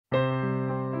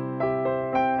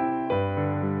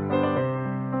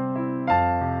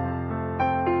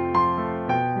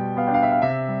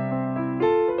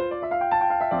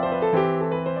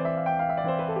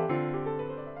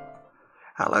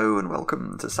Hello and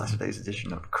welcome to Saturday's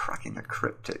edition of Cracking the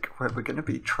Cryptic, where we're going to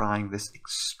be trying this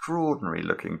extraordinary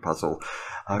looking puzzle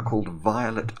called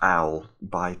Violet Owl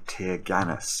by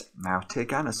Tirganus. Now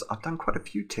Tirganus, I've done quite a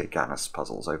few Tirganus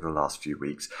puzzles over the last few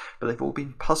weeks, but they've all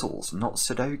been puzzles, not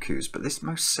Sudokus, but this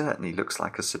most certainly looks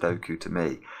like a Sudoku to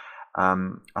me.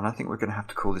 And I think we're going to have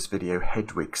to call this video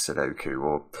Hedwig Sudoku,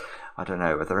 or I don't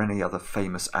know, are there any other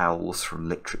famous owls from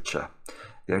literature?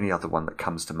 The only other one that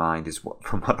comes to mind is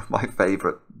from one of my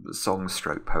favourite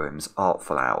song-stroke poems,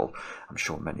 Artful Owl. I'm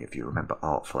sure many of you remember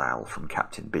Artful Owl from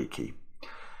Captain Beaky.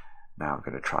 Now I'm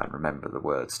going to try and remember the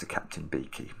words to Captain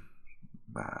Beaky.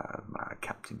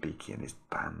 Captain Beaky and his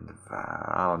band.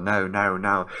 Oh, no.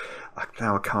 Now I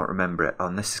can't remember it. Oh,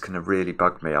 and this is going to really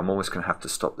bug me. I'm almost going to have to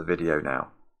stop the video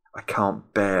now. I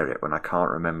can't bear it when I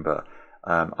can't remember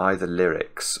either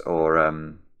lyrics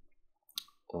or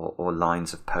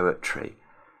lines of poetry.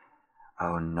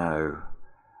 Oh no.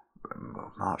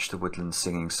 March the woodlands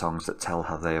singing songs that tell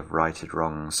how they have righted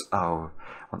wrongs. Oh,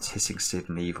 once hissing Sid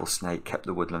an evil snake kept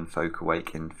the woodland folk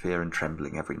awake in fear and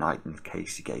trembling every night in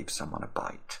case he gave someone a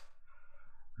bite.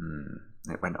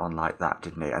 It went on like that,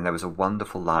 didn't it? And there was a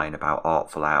wonderful line about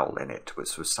Artful Owl in it,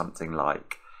 which was something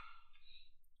like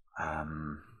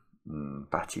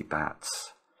Batty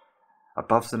Bats.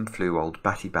 Above them flew old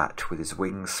Batty Bat with his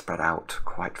wings spread out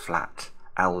quite flat.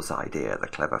 Owl's idea, the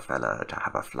clever fella, to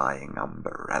have a flying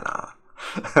umbrella.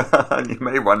 And you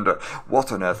may wonder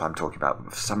what on earth I'm talking about.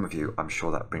 For some of you, I'm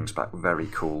sure that brings back very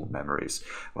cool memories.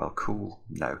 Well, cool?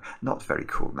 No, not very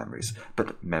cool memories,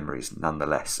 but memories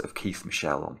nonetheless of Keith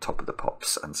Michell on Top of the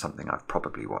Pops, and something I've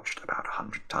probably watched about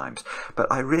 100 times. But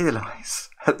I realise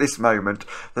at this moment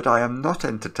that I am not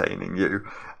entertaining you.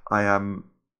 I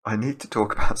need to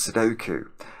talk about Sudoku.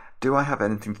 Do I have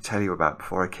anything to tell you about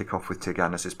before I kick off with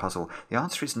Tirganus' puzzle? The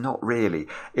answer is not really.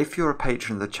 If you're a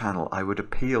patron of the channel, I would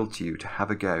appeal to you to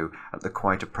have a go at the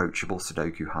quite approachable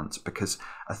Sudoku Hunt, because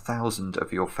 1,000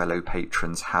 of your fellow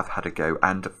patrons have had a go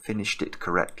and finished it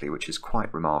correctly, which is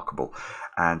quite remarkable.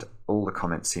 And all the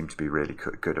comments seem to be really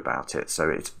good about it.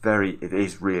 So it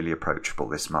is really approachable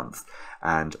this month.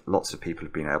 And lots of people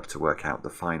have been able to work out the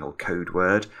final code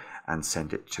word and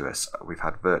send it to us. We've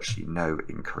had virtually no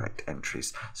incorrect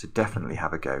entries, so definitely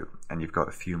have a go, and you've got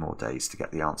a few more days to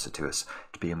get the answer to us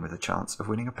to be in with a chance of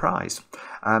winning a prize.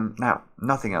 Now,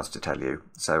 nothing else to tell you,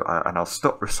 so and I'll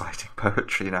stop reciting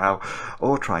poetry now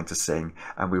or trying to sing,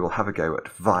 and we will have a go at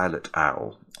Violet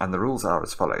Owl. And the rules are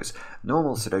as follows.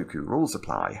 Normal Sudoku rules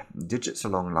apply. Digits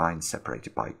along lines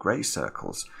separated by grey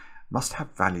circles must have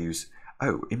values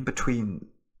in between.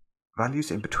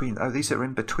 Values in between. Oh, these are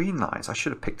in between lines. I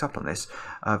should have picked up on this.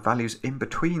 Values in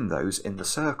between those in the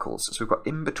circles. So we've got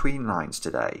in between lines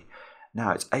today.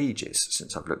 Now it's ages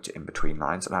since I've looked at in between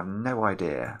lines, and I have no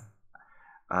idea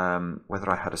whether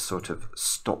I had a sort of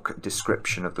stock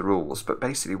description of the rules. But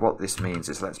basically what this means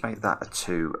is, let's make that a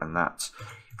 2 and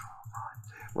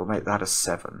we'll make that a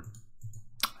 7.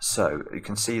 So you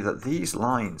can see that these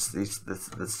lines,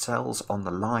 the cells on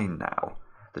the line now,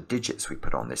 the digits we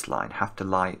put on this line have to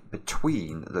lie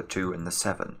between the 2 and the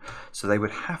 7. So they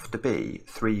would have to be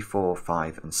 3, 4,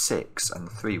 5 and 6, and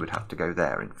the 3 would have to go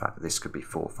there. In fact, this could be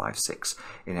 4, 5, 6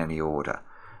 in any order.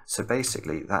 So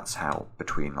basically that's how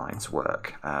between lines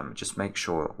work. Just make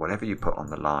sure whatever you put on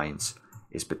the lines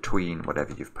is between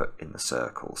whatever you've put in the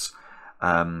circles.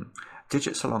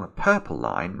 Digits along a purple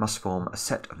line must form a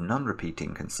set of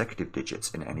non-repeating consecutive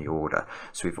digits in any order.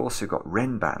 So we've also got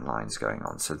Renban lines going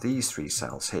on. So these 3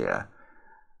 cells here,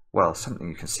 well, something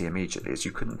you can see immediately is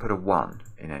you couldn't put a 1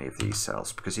 in any of these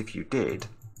cells, because if you did,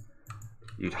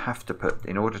 you'd have to put,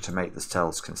 in order to make the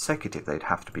cells consecutive, they'd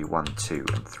have to be 1, 2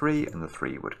 and 3, and the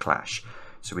 3 would clash.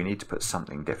 So we need to put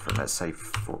something different. Let's say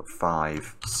 4,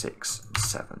 5, 6, and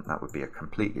 7. That would be a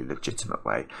completely legitimate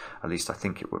way, at least I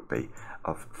think it would be,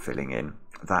 of filling in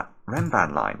that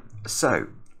Renban line. So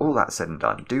all that said and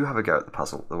done, do have a go at the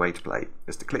puzzle. The way to play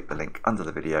is to click the link under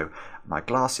the video. My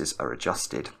glasses are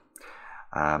adjusted,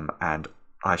 and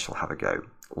I shall have a go.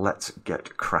 Let's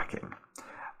get cracking.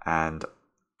 And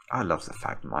I love the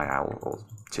fact my owl, or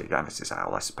Tirganus'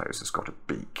 owl, I suppose, has got a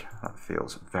beak. That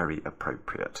feels very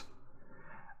appropriate.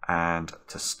 And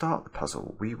to start the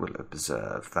puzzle, we will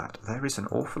observe that there is an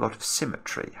awful lot of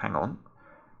symmetry. Hang on.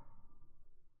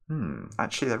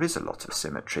 Actually, there is a lot of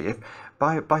symmetry.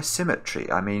 By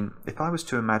symmetry, I mean, if I was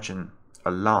to imagine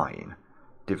a line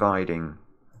dividing,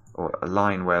 or a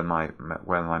line where my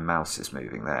mouse is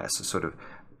moving there, so sort of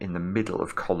in the middle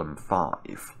of column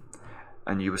 5,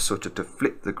 and you were sort of to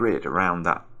flip the grid around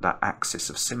that axis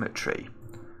of symmetry,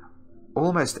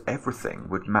 almost everything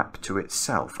would map to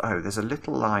itself. Oh, there's a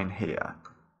little line here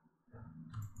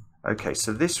Okay,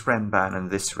 so this Renban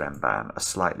and this Renban are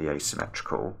slightly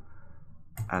asymmetrical,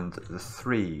 and the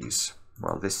 3s,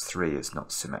 well, this 3 is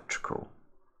not symmetrical,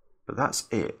 but that's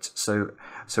it. So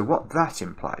what that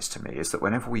implies to me is that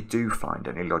whenever we do find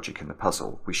any logic in the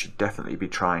puzzle, we should definitely be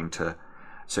trying to,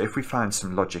 so if we find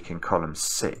some logic in column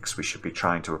 6, we should be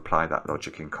trying to apply that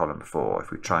logic in column 4.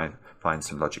 If we try and find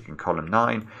some logic in column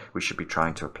 9, we should be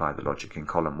trying to apply the logic in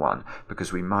column 1,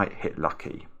 because we might hit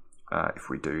lucky if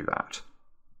we do that.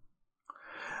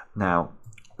 Now,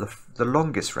 the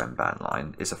longest Renban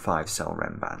line is a 5-cell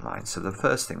Renban line, so the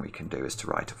first thing we can do is to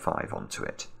write a 5 onto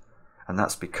it. And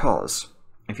that's because,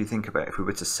 if you think about it, if we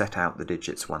were to set out the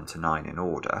digits 1 to 9 in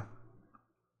order,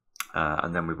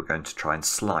 and then we were going to try and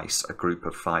slice a group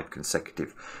of 5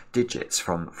 consecutive digits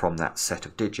from that set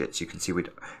of digits, you can see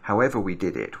however we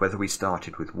did it, whether we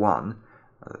started with 1,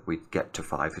 we'd get to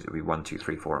 5, it would be 1, 2,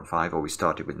 3, 4 and 5, or we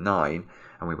started with 9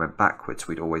 and we went backwards,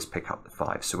 we'd always pick up the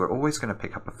 5. So we're always going to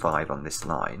pick up a 5 on this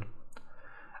line,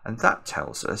 and that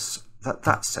tells us that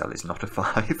that cell is not a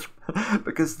 5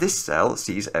 because this cell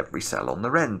sees every cell on the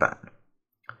Renban.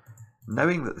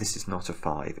 Knowing that this is not a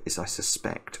 5 is, I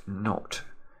suspect, not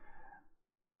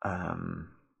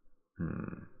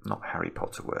Harry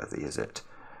Potter worthy, is it?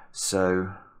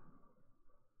 So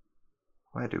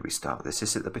where do we start this?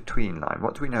 Is it the between line?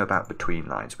 What do we know about between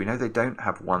lines? We know they don't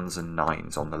have 1s and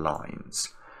 9s on the lines.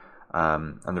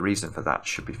 And the reason for that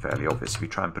should be fairly obvious. If you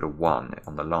try and put a 1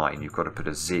 on the line, you've got to put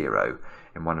a 0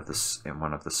 in one of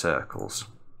the circles.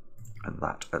 And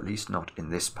that, at least not in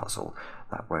this puzzle,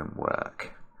 that won't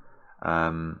work.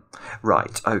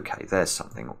 Right, okay, there's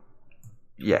something.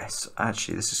 Yes,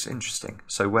 actually, this is interesting.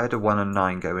 So where do 1 and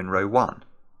 9 go in row 1?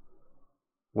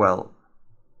 Well,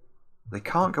 they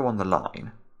can't go on the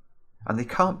line, and they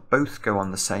can't both go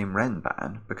on the same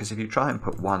Renban, because if you try and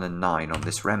put 1 and 9 on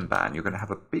this Renban, you're going to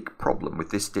have a big problem with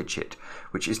this digit,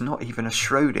 which is not even a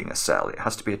Schrödinger cell. It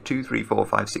has to be a 2, 3, 4,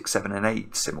 5, 6, 7 and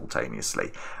 8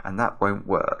 simultaneously, and that won't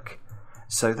work.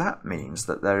 So that means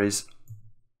that there is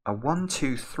a 1,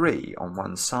 2, 3 on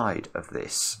one side of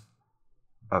this,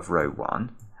 of row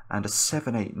 1, and a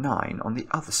 7, 8, 9 on the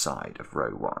other side of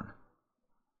row 1.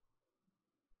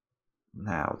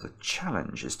 Now the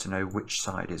challenge is to know which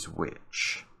side is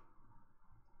which.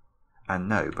 And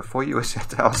no, before you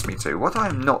ask me to, what I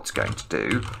am not going to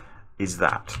do is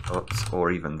that, or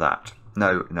even that.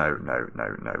 No,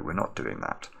 we're not doing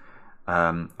that.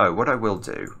 Oh, what I will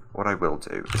do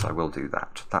is I will do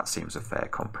that. That seems a fair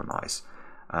compromise.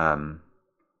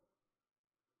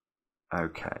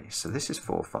 Okay, so this is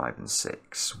 4, 5 and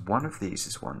 6. One of these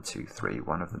is 1, 2, 3.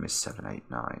 One of them is 7,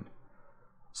 8, 9.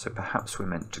 So perhaps we're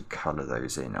meant to colour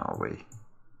those in, are we?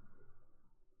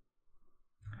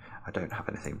 I don't have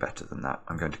anything better than that.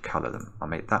 I'm going to colour them. I'll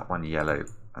make that one yellow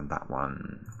and that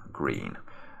one green.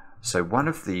 So one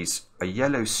of these, a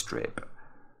yellow strip,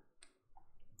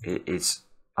 is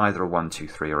either a 1, 2,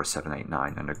 3 or a 7, 8,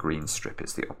 9, and a green strip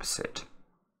is the opposite.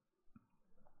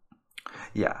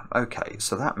 Yeah, okay,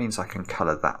 so that means I can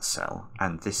colour that cell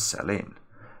and this cell in,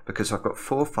 because I've got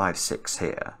 4, 5, 6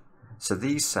 here. So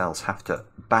these cells have to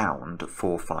bound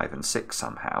 4, 5 and 6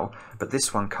 somehow, but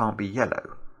this one can't be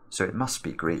yellow, so it must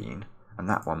be green, and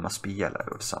that one must be yellow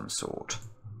of some sort.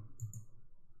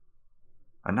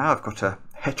 And now I've got a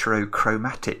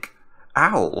heterochromatic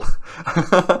owl.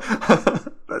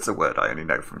 That's a word I only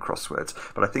know from crosswords,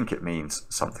 but I think it means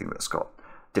something that's got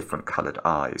different coloured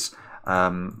eyes.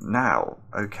 Now,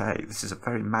 okay, this is a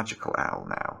very magical owl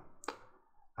now.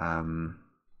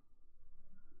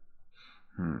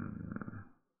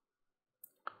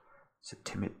 It's a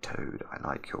timid toad, I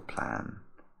like your plan.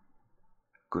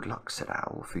 Good luck, said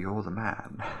Owl, for you're the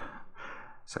man.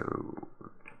 So,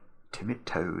 timid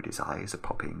toad, his eyes are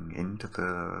popping into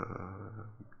the...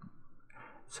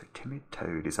 So timid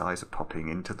toad, his eyes are popping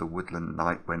into the woodland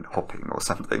night went hopping or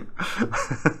something.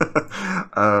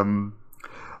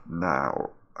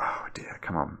 Now, oh dear,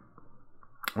 come on.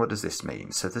 What does this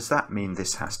mean? So does that mean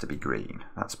this has to be green?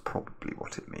 That's probably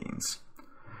what it means.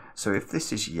 So if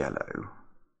this is yellow,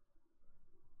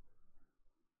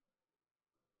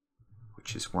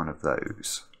 which is one of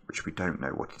those, which we don't know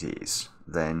what it is,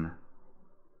 then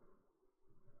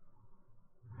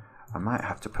I might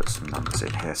have to put some numbers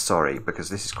in here, sorry, because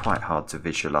this is quite hard to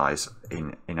visualize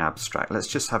in abstract. Let's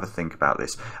just have a think about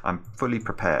this. I'm fully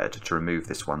prepared to remove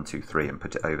this 1, 2, 3 and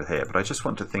put it over here, but I just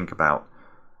want to think about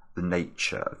the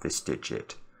nature of this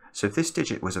digit. So if this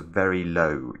digit was a very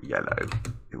low yellow,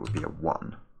 it would be a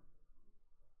 1.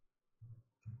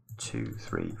 2,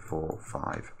 3, 4,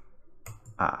 5.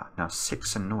 Ah, now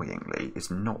 6, annoyingly,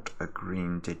 is not a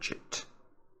green digit.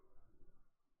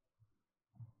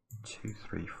 2,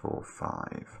 3, 4,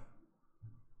 5.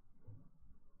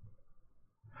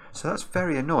 So that's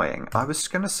very annoying. I was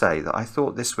going to say that I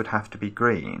thought this would have to be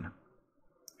green.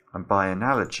 And by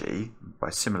analogy, by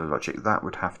similar logic, that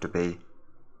would have to be...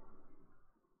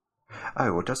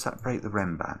 Oh, well, does that break the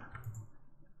Renban?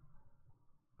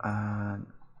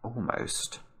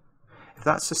 Almost. If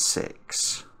that's a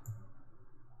 6,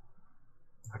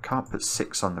 I can't put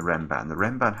 6 on the Renban. The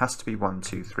Renban has to be 1,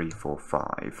 2, 3, 4,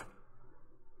 5.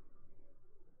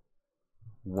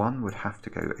 1 would have to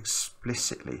go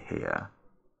explicitly here.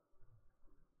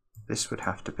 This would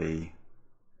have to be...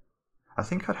 I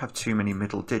think I'd have too many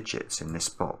middle digits in this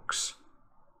box.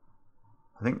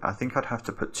 I think I'd have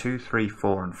to put 2, 3,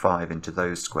 4 and 5 into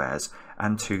those squares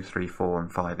and 2, 3, 4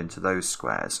 and 5 into those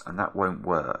squares, and that won't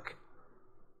work.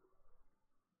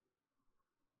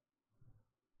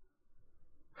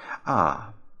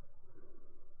 Ah.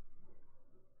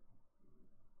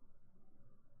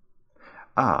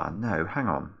 Ah, no, hang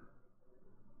on.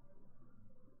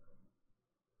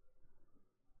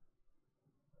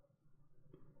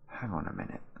 Hang on a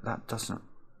minute, that doesn't...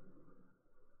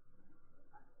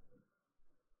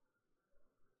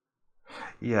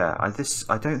 Yeah,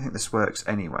 I don't think this works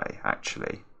anyway,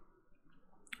 actually,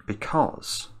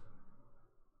 because...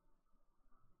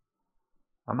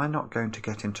 Am I not going to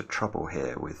get into trouble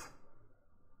here with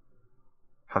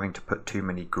having to put too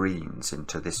many greens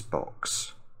into this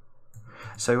box?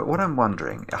 So what I'm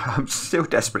wondering, I'm still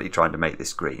desperately trying to make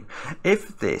this green.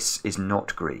 If this is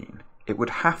not green, it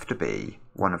would have to be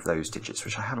one of those digits,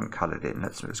 which I haven't coloured in.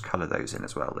 Let's colour those in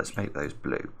as well. Let's make those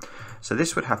blue. So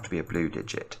this would have to be a blue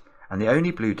digit. And the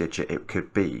only blue digit it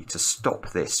could be to stop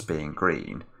this being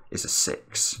green is a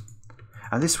 6.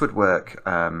 And this would work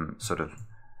the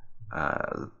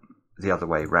other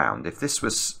way round. If this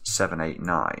was 7, 8,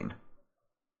 9,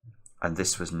 and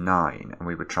this was 9, and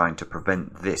we were trying to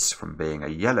prevent this from being a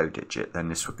yellow digit, then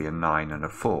this would be a 9 and a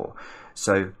 4.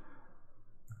 So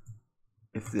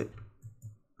if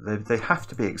they have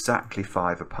to be exactly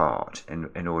 5 apart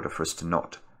in order for us to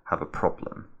not have a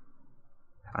problem.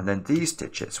 And then these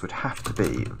digits would have to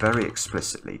be very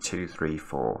explicitly 2, 3,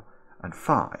 4 and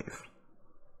 5.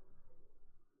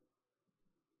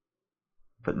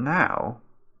 But now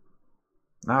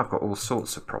I've got all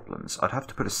sorts of problems. I'd have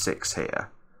to put a 6 here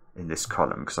in this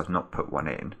column because I've not put 1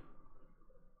 in.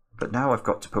 But now I've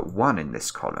got to put 1 in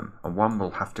this column, and 1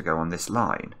 will have to go on this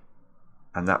line.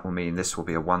 And that will mean this will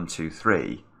be a 1, 2,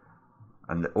 3,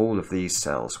 and all of these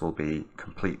cells will be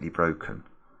completely broken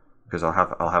because I'll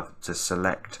have to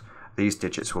select. These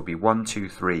digits will be 1, 2,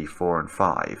 3, 4 and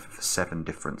 5 for 7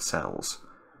 different cells.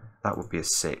 That would be a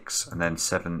 6, and then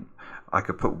 7. I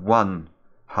could put 1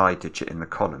 high digit in the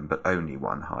column, but only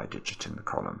 1 high digit in the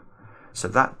column. So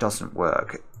that doesn't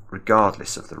work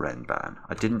regardless of the Renban.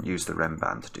 I didn't use the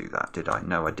Renban to do that, did I?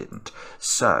 No, I didn't.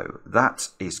 So that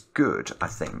is good, I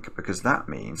think, because that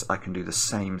means I can do the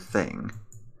same thing.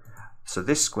 So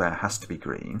this square has to be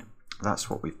green. That's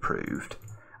what we've proved.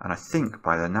 And I think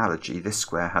by analogy, this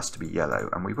square has to be yellow,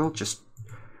 and we will just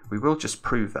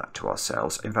prove that to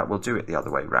ourselves. In fact, we'll do it the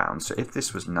other way round. So if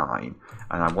this was 9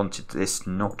 and I wanted this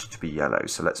not to be yellow,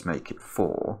 so let's make it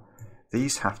 4.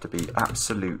 These have to be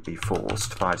absolutely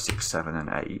forced, 5, 6, 7 and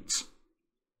 8.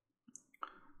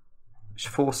 Which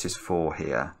forces 4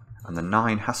 here. And the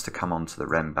 9 has to come onto the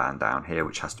Renban down here,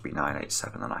 which has to be 9, 8,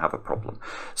 7, and I have a problem.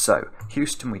 So,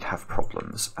 Houston, we'd have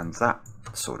problems, and that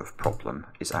sort of problem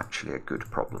is actually a good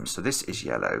problem. So this is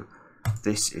yellow,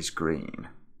 this is green.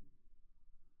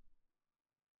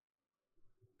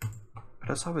 But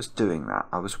as I was doing that,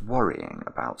 I was worrying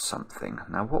about something.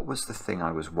 Now, what was the thing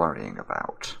I was worrying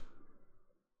about?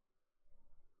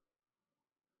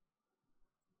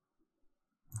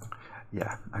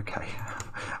 Yeah, okay.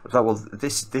 Well,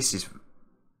 this is,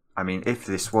 I mean, if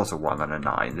this was a 1 and a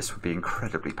 9, this would be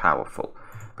incredibly powerful,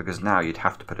 because now you'd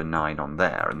have to put a 9 on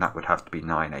there, and that would have to be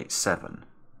 9, 8, 7.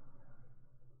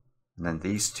 And then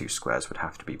these two squares would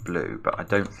have to be blue, but I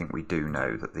don't think we do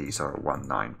know that these are a 1,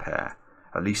 9 pair,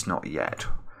 at least not yet.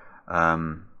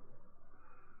 Oh,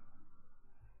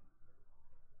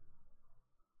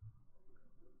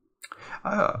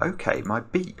 okay, my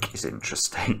beak is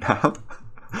interesting now.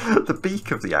 The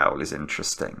beak of the owl is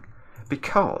interesting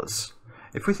because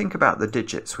if we think about the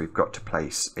digits we've got to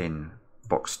place in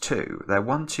box 2, they're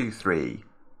 1, 2, 3,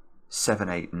 7,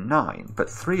 8 and 9, but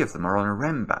 3 of them are on a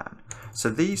Renban. So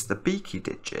these, the Beaky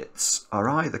digits, are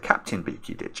either, Captain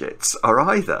Beaky digits, are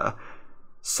either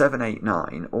 7, 8,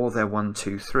 9 or they're 1,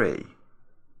 2, 3.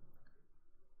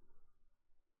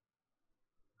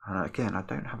 And again, I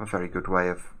don't have a very good way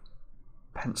of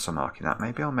pencil marking that.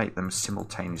 Maybe I'll make them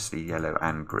simultaneously yellow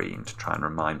and green to try and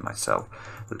remind myself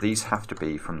that these have to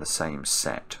be from the same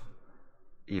set,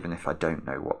 even if I don't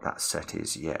know what that set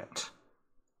is yet.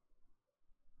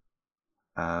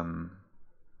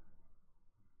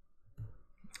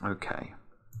 Okay.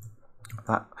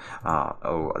 The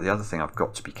other thing I've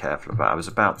got to be careful about, I was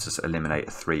about to eliminate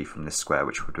a 3 from this square,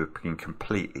 which would have been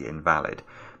completely invalid,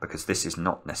 because this is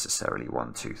not necessarily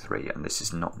 1, 2, 3, and this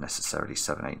is not necessarily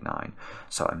 7, 8, 9.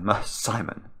 So I must,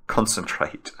 Simon,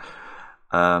 concentrate.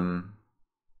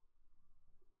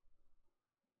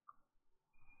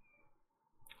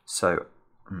 So,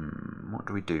 what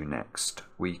do we do next?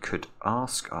 We could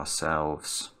ask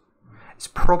ourselves... It's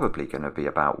probably going to be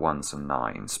about 1s and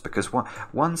 9s, because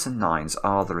 1s and 9s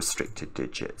are the restricted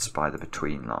digits by the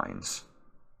between lines.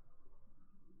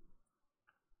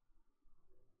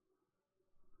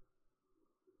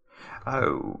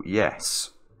 Oh, yes.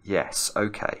 Yes,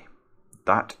 okay.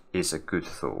 That is a good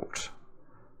thought.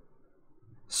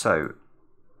 So,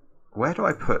 where do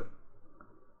I put...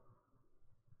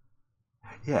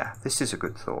 Yeah, this is a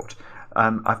good thought.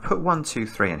 I've put 1, 2,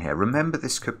 3 in here. Remember,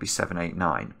 this could be 7, 8,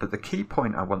 9. But the key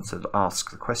point I want to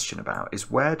ask the question about is,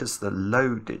 where does the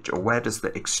low digit, or where does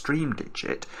the extreme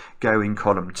digit go in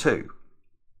column 2?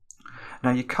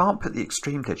 Now, you can't put the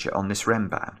extreme digit on this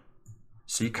Renban.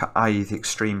 So you can't, i.e. the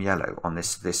extreme yellow on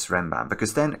this Renban,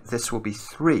 because then this will be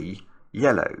 3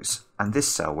 yellows, and this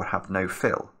cell will have no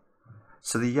fill.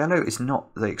 So the yellow is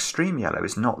not, the extreme yellow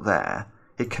is not there.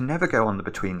 It can never go on the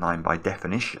between line by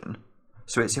definition.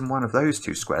 So it's in one of those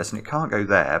 2 squares, and it can't go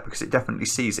there because it definitely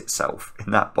sees itself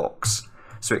in that box.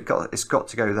 So it's got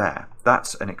to go there.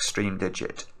 That's an extreme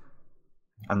digit.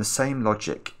 And the same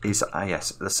logic is,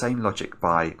 yes, the same logic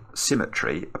by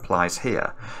symmetry applies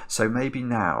here. So maybe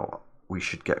now we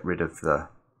should get rid of the,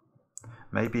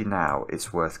 maybe now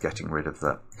it's worth getting rid of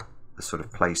the sort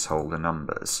of placeholder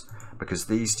numbers, because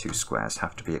these 2 squares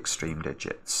have to be extreme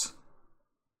digits.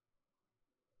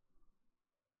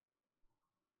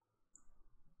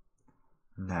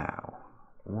 Now,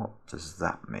 what does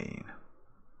that mean?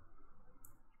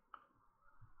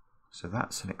 So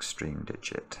that's an extreme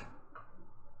digit.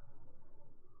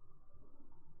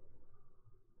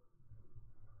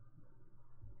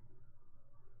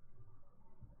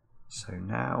 So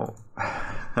now,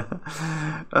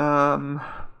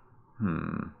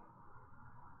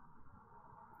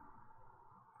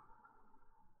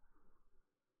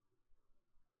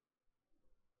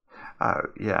 Oh,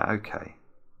 yeah, okay.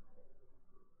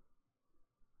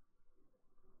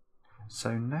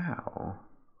 So now,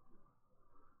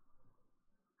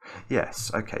 yes,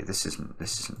 okay, this isn't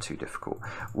too difficult.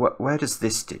 Where does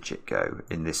this digit go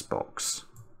in this box?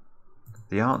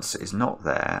 The answer is not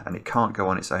there, and it can't go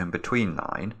on its own between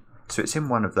line, so it's in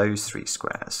one of those 3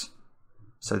 squares.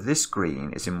 So this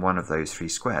green is in one of those 3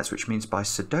 squares, which means by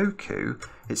Sudoku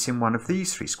it's in one of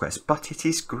these 3 squares, but it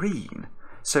is green.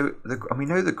 So and we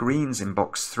know the greens in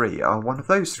box 3 are one of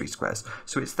those 3 squares,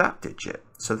 so it's that digit.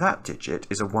 So that digit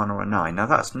is a 1 or a 9. Now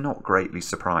that's not greatly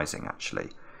surprising actually,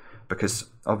 because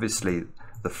obviously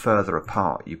the further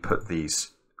apart you put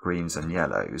these greens and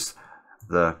yellows,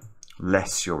 the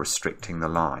less you're restricting the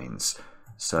lines.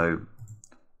 So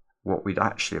what we'd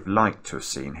actually have liked to have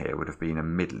seen here would have been a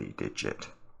middly digit,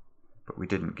 but we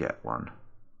didn't get one.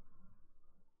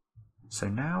 So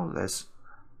now there's...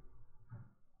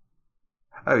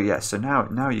 Oh yeah, so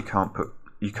now you can't put...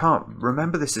 You can't...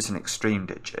 Remember, this is an extreme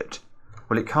digit.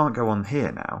 Well, it can't go on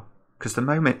here now, because the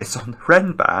moment it's on the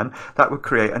Renban, that would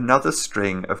create another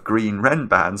string of green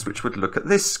Renbans, which would look at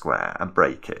this square and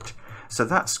break it. So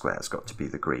that square's got to be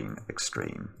the green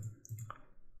extreme.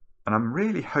 And I'm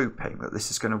really hoping that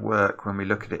this is going to work when we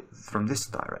look at it from this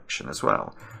direction as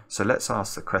well. So let's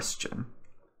ask the question,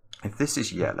 if this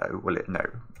is yellow, well, no,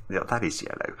 that is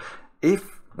yellow.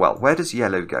 Well, where does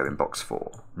yellow go in box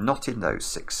 4? Not in those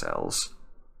 6 cells.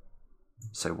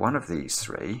 So one of these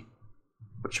 3,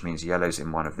 which means yellow's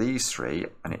in one of these 3,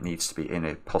 and it needs to be in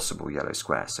a possible yellow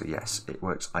square. So yes, it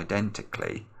works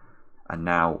identically. And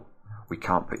now we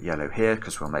can't put yellow here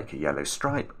because we'll make a yellow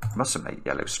stripe. Mustn't make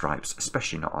yellow stripes,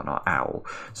 especially not on our owl.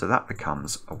 So that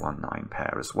becomes a 1-9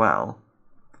 pair as well.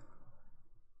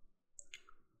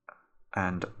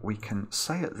 And we can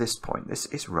say at this point, this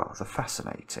is rather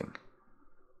fascinating.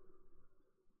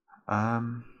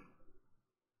 And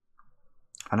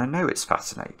I know it's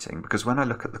fascinating because when I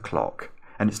look at the clock,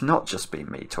 and it's not just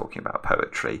been me talking about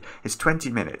poetry, it's 20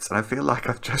 minutes and I feel like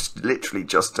I've just literally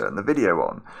just turned the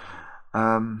video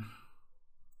on.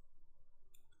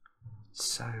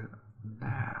 So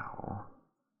now,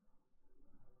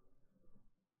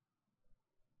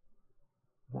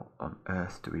 what on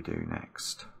earth do we do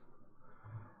next?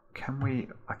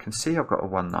 I can see I've got a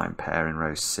 1-9 pair in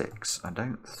row 6. I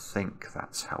don't think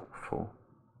that's helpful.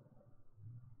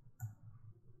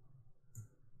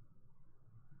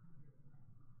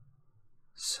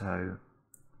 So,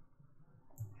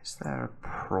 is there a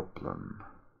problem?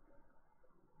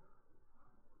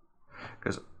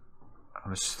 Because I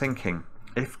was thinking,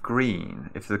 if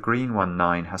the green 1,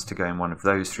 9 has to go in one of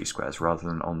those 3 squares rather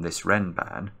than on this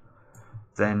Renban,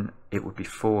 then it would be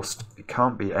forced, it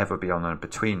can't ever be on a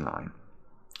between line.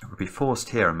 It would be forced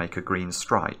here and make a green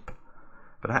stripe.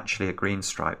 But actually a green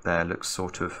stripe there looks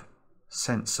sort of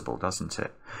sensible, doesn't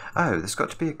it? Oh, there's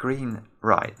got to be a green,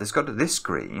 right, there's got to, this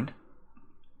green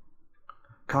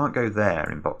can't go there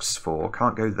in box 4,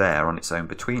 can't go there on its own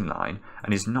between line,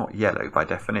 and is not yellow by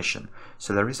definition.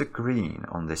 So there is a green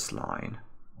on this line.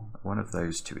 One of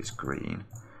those two is green.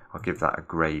 I'll give that a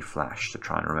grey flash to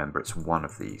try and remember it's one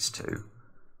of these two.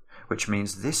 Which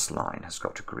means this line has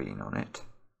got a green on it.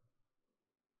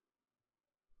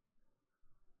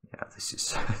 Yeah, this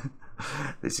is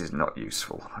this is not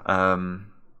useful.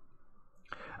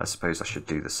 I suppose I should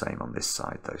do the same on this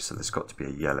side though, so there's got to be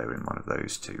a yellow in one of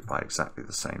those two by exactly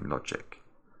the same logic.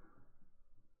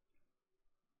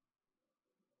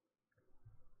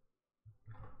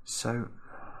 So,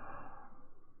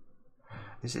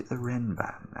 is it the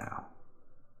Renban now?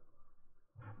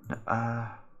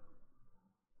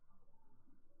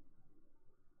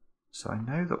 So I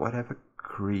know that whatever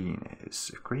green is,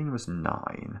 if green was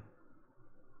 9,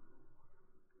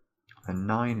 then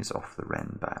 9 is off the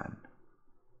Renban,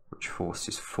 which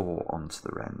forces 4 onto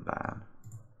the Renban.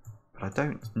 But I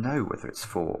don't know whether it's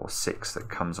 4 or 6 that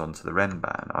comes onto the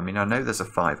Renban. I mean, I know there's a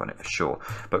 5 on it for sure,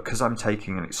 but because I'm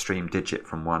taking an extreme digit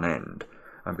from one end,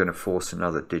 I'm going to force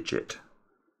another digit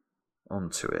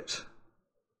onto it.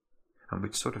 And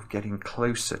we're sort of getting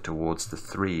closer towards the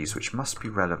 3s, which must be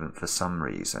relevant for some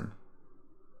reason.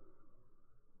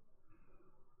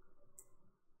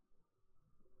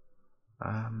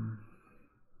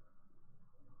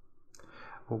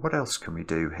 Well, what else can we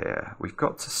do here? We've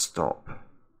got to stop.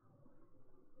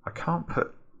 I can't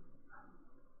put...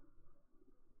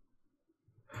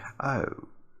 Oh.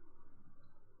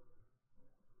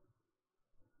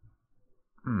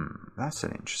 That's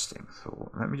an interesting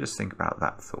thought. Let me just think about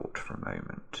that thought for a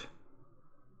moment.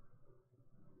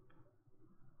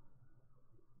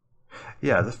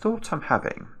 Yeah, the thought I'm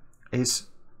having is,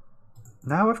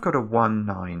 now I've got a 1,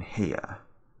 9 here.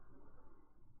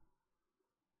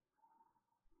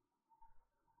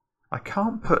 I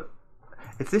can't put,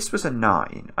 if this was a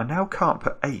 9, I now can't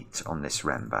put 8 on this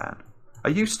Renban. I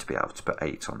used to be able to put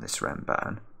 8 on this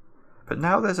Renban, but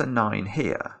now there's a 9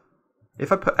 here.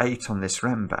 If I put 8 on this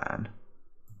Renban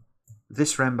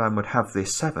would have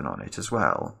this 7 on it as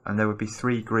well, and there would be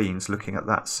 3 greens looking at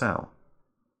that cell.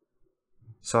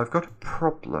 So I've got a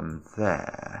problem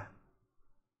there.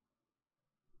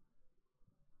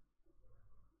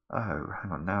 Oh,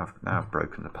 hang on, now I've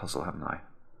broken the puzzle, haven't I?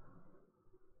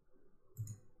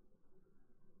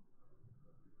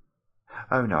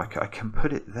 Oh no, I can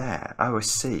put it there. Oh, I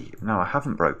see. No, I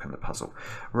haven't broken the puzzle.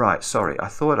 Right, sorry. I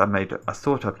thought I'd made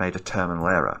a terminal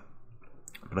error,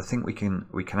 but I think we can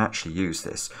actually use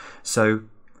this. So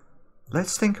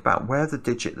let's think about where the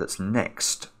digit that's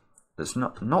next, that's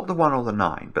not the 1 or the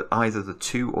 9, but either the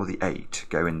 2 or the 8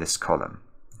 go in this column.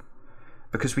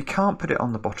 Because we can't put it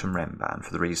on the bottom Renban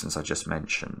for the reasons I just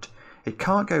mentioned. It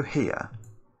can't go here.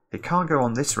 It can't go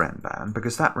on this Renban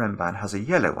because that Renban has a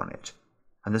yellow on it.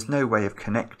 And there's no way of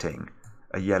connecting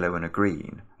a yellow and a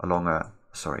green along a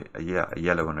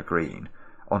yellow and a green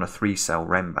on a 3-cell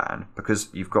Renban, because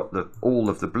you've got all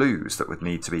of the blues that would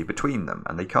need to be between them,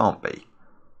 and they can't be.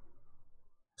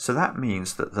 So that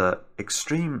means that the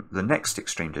next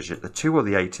extreme digit, the 2 or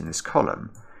the 8 in this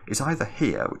column, is either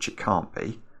here, which it can't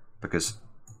be, because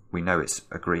we know it's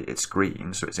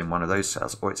green, so it's in one of those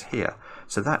cells, or it's here.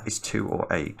 So that is 2 or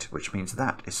 8, which means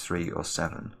that is 3 or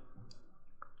 7.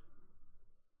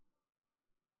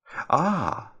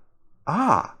 Now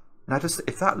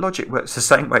if that logic works the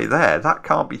same way there, that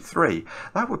can't be 3.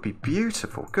 That would be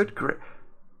beautiful. Good grief.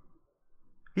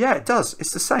 Yeah, it does.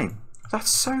 It's the same. That's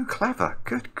so clever.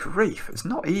 Good grief. It's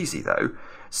not easy though.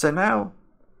 So now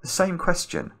the same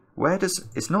question.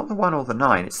 It's not the 1 or the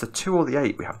 9, it's the 2 or the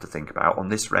 8 we have to think about on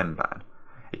this Renban.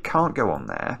 It can't go on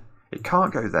there. It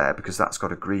can't go there because that's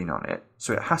got a green on it.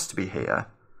 So it has to be here.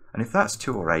 And if that's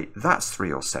 2 or 8, that's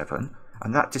 3 or 7.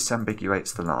 And that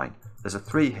disambiguates the line. There's a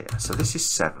 3 here, so this is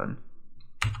 7.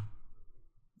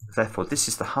 Therefore, this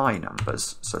is the high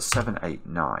numbers, so 7, 8,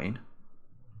 9.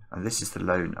 And this is the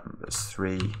low numbers,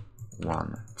 3,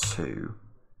 1, 2,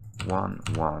 1,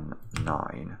 1,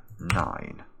 9,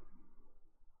 9.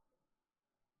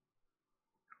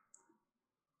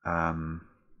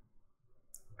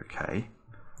 Okay,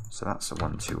 so that's a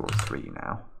 1, 2, or 3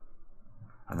 now.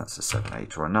 And that's a 7,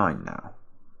 8, or a 9 now.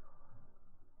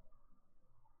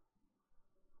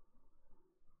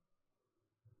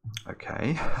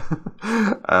 Okay.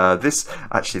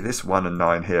 This 1 and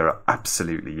 9 here are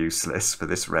absolutely useless for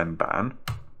this Renban.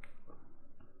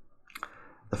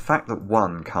 The fact that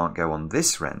 1 can't go on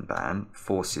this Renban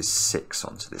forces 6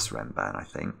 onto this Renban, I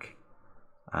think.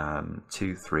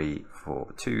 2, 3,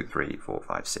 4, 2, 3, 4,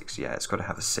 5, 6. Yeah, it's got to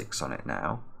have a 6 on it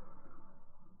now.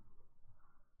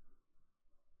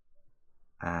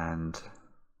 And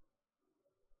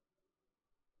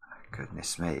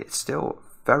goodness me, it's still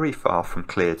very far from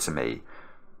clear to me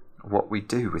what we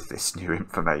do with this new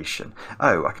information.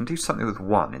 Oh, I can do something with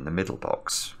 1 in the middle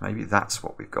box. Maybe that's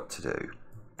what we've got to do.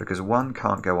 Because 1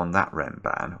 can't go on that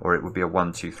Renban, or it would be a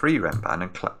 1, 2, 3 Renban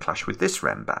and clash with this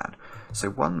Renban. So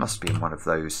 1 must be in one of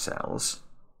those cells,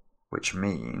 which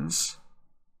means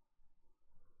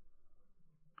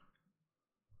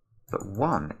that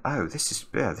 1, oh, this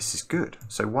is good.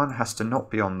 So 1 has to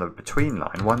not be on the between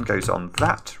line. 1 goes on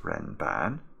that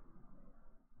Renban,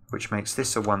 which makes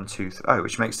this a 1, 2,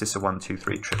 which makes this a 1, 2,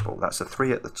 3 triple. That's a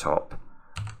 3 at the top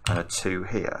and a 2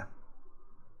 here.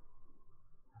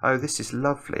 Oh, this is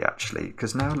lovely, actually,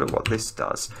 because now look what this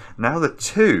does. Now the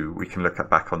 2 we can look at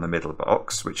back on the middle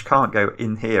box, which can't go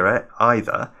in here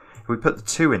either. If we put the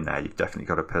 2 in there, you've definitely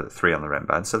got to put a 3 on the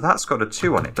Renban. So that's got a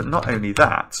 2 on it, but not only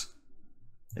that,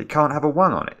 it can't have a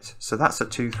 1 on it. So that's a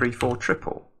 2, 3, 4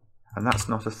 triple, and that's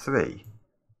not a 3.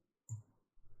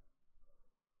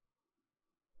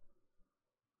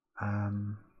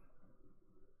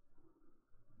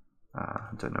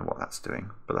 I don't know what that's doing,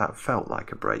 but that felt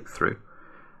like a breakthrough.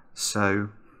 So,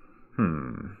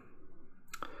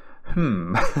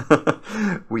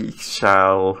 we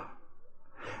shall.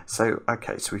 So,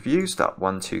 okay, so we've used up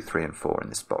 1, 2, 3, and 4 in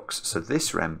this box. So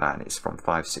this Renban is from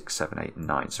 5, 6, 7, 8, and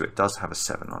 9. So it does have a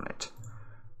 7 on it.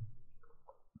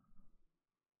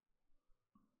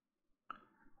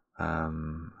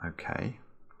 Okay,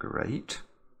 great.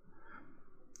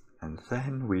 And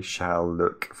then we shall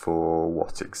look for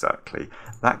what exactly?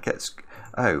 That gets,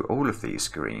 oh, all of these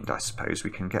greened, I suppose. We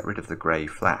can get rid of the grey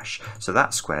flash. So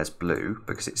that square's blue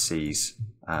because it sees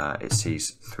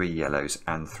 3 yellows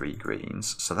and 3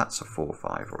 greens. So that's a 4,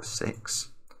 5, or a 6.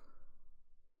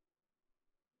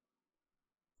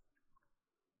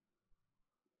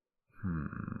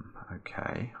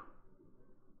 Okay.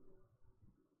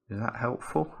 Is that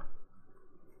helpful?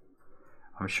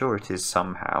 I'm sure it is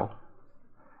somehow.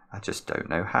 I just don't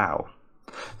know how.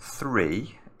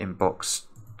 3 in box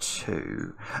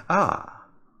 2. Ah,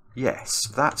 yes,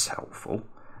 that's helpful.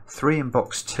 3 in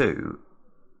box 2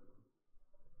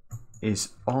 is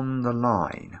on the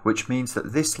line, which means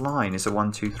that this line is a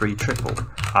 1, 2, 3 triple.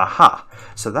 Aha!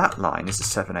 So that line is a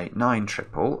 7, 8, 9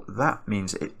 triple. That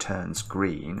means it turns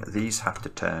green. These have to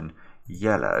turn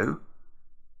yellow.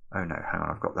 Oh no, hang on,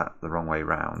 I've got that the wrong way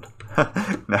round.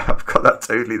 No, I've got that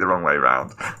totally the wrong way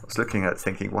round. I was looking at it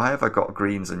thinking, why have I got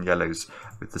greens and yellows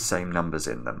with the same numbers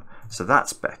in them? So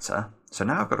that's better. So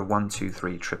now I've got a 1, 2,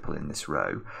 3 triple in this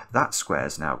row. That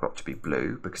square's now got to be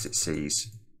blue because it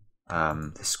sees,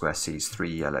 this square sees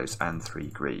 3 yellows and 3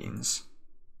 greens.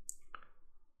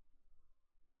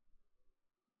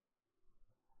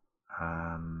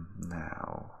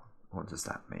 Now, what does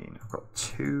that mean? I've got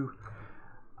 2...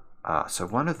 so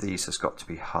one of these has got to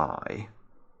be high,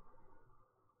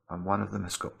 and one of them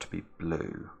has got to be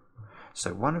blue.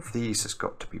 So one of these has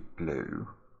got to be blue.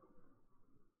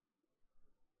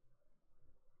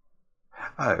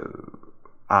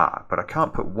 But I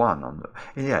can't put 1 on the...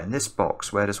 Yeah, in this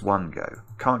box, where does 1 go?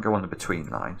 Can't go on the between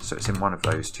line, so it's in one of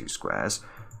those 2 squares.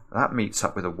 That meets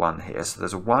up with a 1 here, so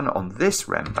there's a 1 on this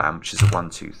Renban, which is a 1,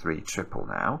 2, 3 triple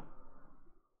now.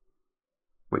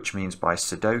 Which means by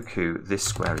Sudoku, this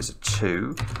square is a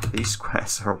 2. These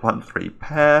squares are a 1, 3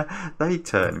 pair. They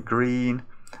turn green.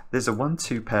 There's a 1,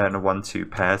 2 pair and a 1, 2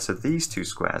 pair. So these 2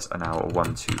 squares are now a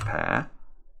 1, 2 pair,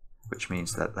 which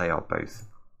means that they are both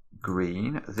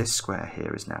green. This square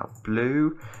here is now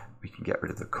blue. We can get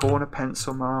rid of the corner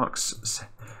pencil marks.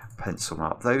 Pencil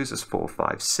mark those as 4,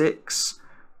 5, 6.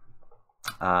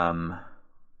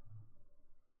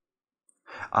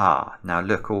 Now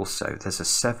look also, there's a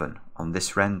 7 on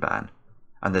this Renban,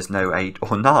 and there's no 8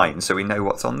 or 9, so we know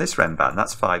what's on this Renban.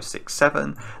 That's 5, 6,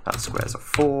 7. That square's a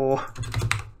 4.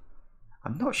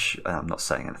 I'm not sure. I'm not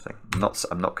saying anything.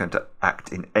 I'm not going to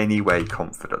act in any way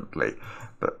confidently,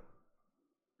 but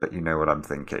you know what I'm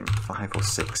thinking. 5 or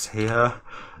 6 here.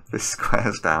 This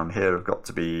squares down here have got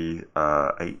to be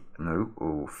 8.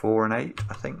 No, 4 and 8.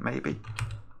 I think maybe.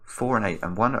 4 and 8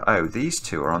 and 1. Oh, these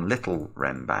 2 are on little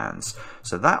Renbans.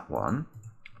 So that one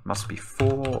must be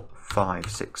 4, 5,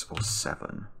 6, or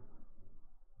 7.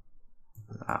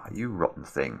 You rotten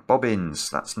thing. Bobbins,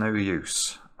 that's no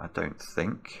use, I don't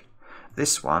think.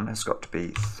 This one has got to be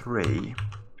 3.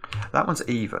 That one's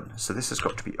even, so this has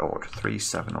got to be odd. 3,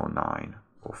 7 or 9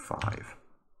 or 5.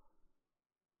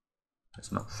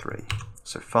 It's not 3.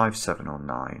 So 5, 7 or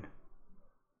 9.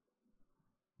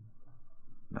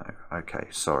 No, okay,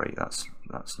 sorry, that's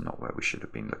not where we should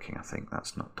have been looking. I think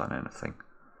that's not done anything.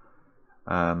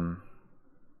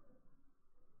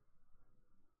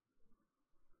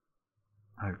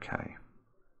 Okay.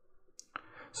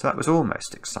 So that was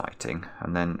almost exciting,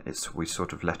 and then we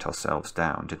sort of let ourselves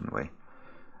down, didn't we?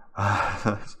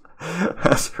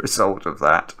 As a result of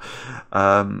that.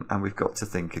 And we've got to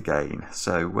think again.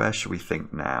 So where should we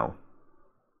think now?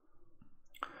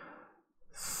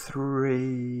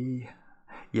 3.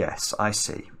 Yes, I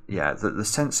see. Yeah, the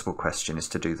sensible question is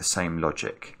to do the same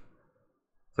logic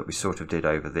that we sort of did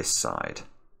over this side.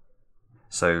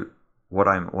 So what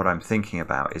I'm thinking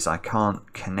about is I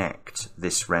can't connect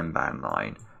this Renban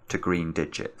line to green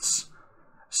digits.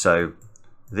 So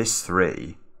this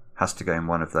 3 has to go in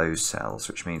one of those cells,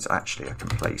 which means actually I can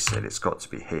place it. It's got to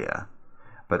be here.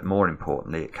 But more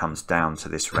importantly, it comes down to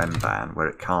this Renban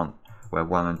where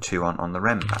 1 and 2 aren't on the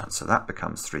Renban. So that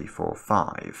becomes 3, 4,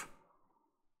 5.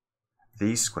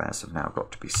 These squares have now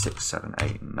got to be 6, 7,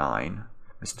 8, and 9.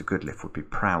 Mr. Goodliff would be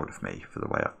proud of me for the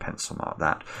way I've pencil marked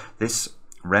that. This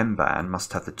Renban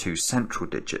must have the 2 central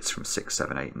digits from 6,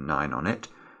 7, 8, and 9 on it,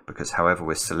 because however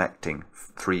we're selecting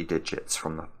 3 digits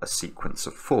from a sequence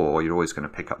of 4, you're always going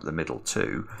to pick up the middle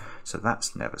 2. So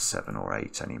that's never 7 or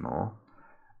 8 anymore.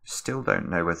 Still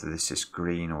don't know whether this is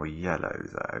green or yellow,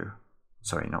 though.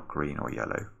 Sorry, not green or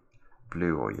yellow.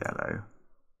 Blue or yellow.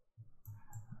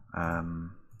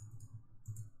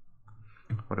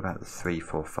 What about the 3,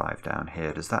 4, 5 down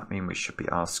here? Does that mean we should be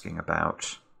asking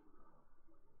about...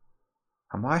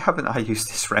 And why haven't I used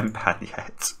this Renban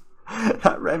yet?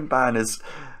 That Renban has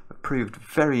proved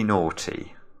very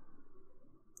naughty.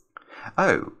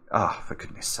 Oh, for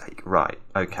goodness sake. Right,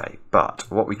 okay. But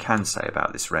what we can say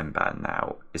about this Renban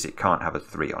now is it can't have a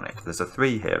 3 on it. There's a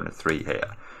 3 here and a 3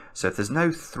 here. So if there's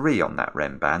no 3 on that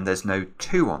Renban, there's no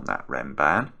 2 on that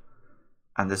Renban,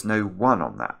 and there's no 1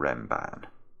 on that Renban.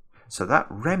 So that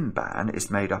Renban is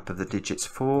made up of the digits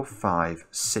 4, 5,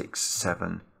 6,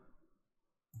 7,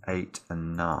 8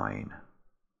 and 9.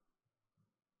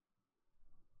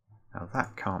 Now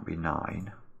that can't be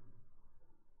 9.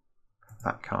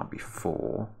 That can't be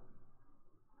 4.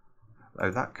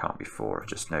 Oh, that can't be 4, I've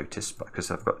just noticed,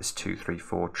 because I've got this 2, 3,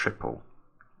 4 triple.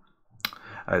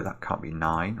 Oh, that can't be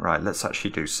 9. Right, let's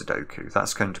actually do Sudoku.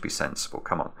 That's going to be sensible.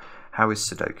 Come on. How is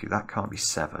Sudoku? That can't be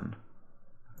 7.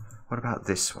 What about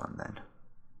this one then?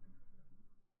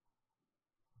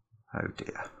 Oh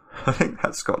dear. I think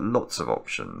that's got lots of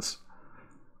options.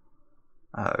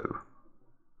 Oh.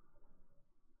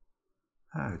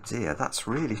 Oh dear, that's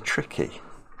really tricky.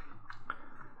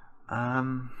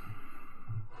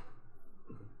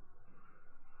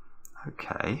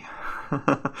 Okay.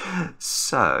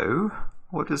 So,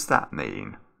 what does that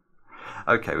mean?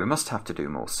 Okay, we must have to do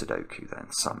more Sudoku then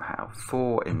somehow.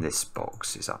 4 in this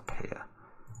box is up here.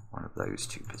 One of those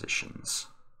 2 positions.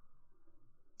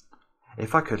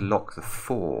 If I could lock the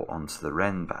 4 onto the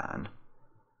Renban,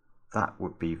 that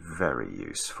would be very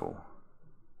useful.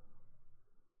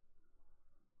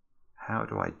 How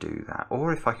do I do that?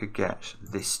 Or if I could get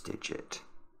this digit.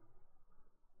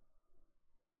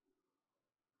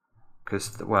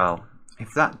 Because, well,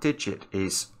 if that digit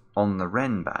is on the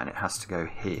Renban, it has to go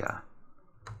here.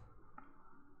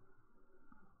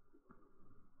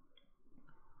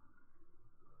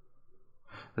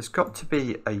 There's got to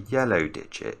be a yellow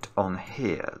digit on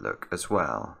here, look, as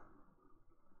well.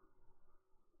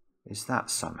 Is that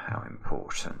somehow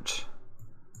important?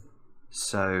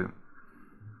 So,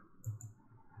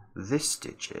 this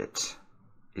digit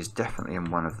is definitely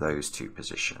in one of those 2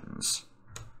 positions,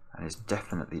 and is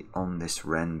definitely on this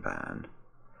Renban.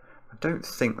 I don't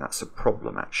think that's a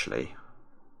problem, actually.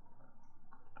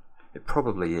 It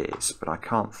probably is, but I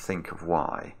can't think of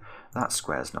why. That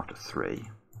square's not a 3.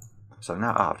 So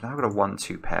now I've now got a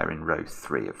 1-2 pair in row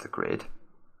 3 of the grid,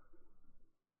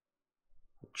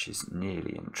 which is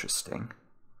nearly interesting.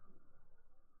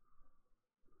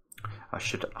 I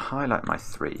should highlight my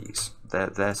 3s.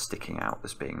 They're sticking out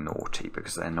as being naughty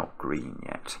because they're not green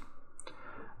yet.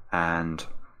 And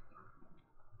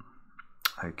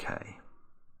okay.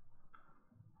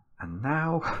 And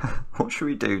now, what should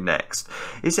we do next?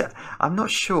 Is it? I'm not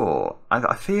sure.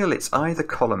 I feel it's either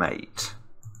column 8,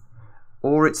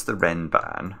 or it's the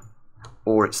Renban,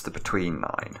 or it's the between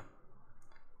line.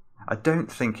 I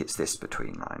don't think it's this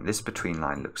between line. This between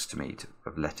line looks to me to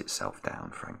have let itself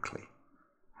down, frankly.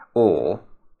 Or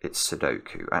it's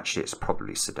Sudoku. Actually, it's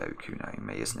probably Sudoku knowing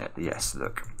me, isn't it? Yes,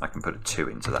 look, I can put a 2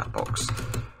 into that box.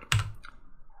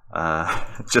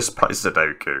 Just by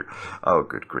Sudoku. Oh,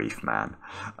 good grief, man.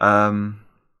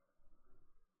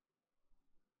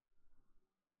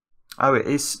 Oh, it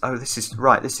is. Oh, this is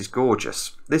right. This is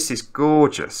gorgeous. This is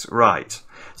gorgeous. Right.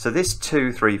 So this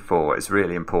 2, 3, 4 is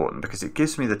really important because it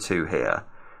gives me the 2 here.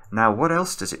 Now, what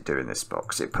else does it do in this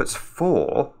box? It puts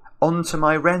 4 onto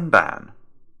my Renban.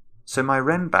 So my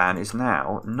Renban is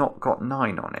now not got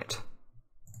 9 on it.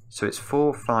 So it's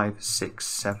 4, 5, 6,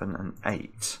 7, and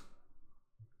 8.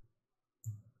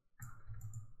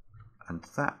 And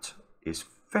that is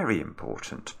very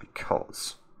important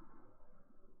because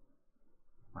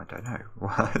I don't know.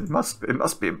 Well, it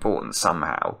must be important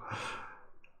somehow.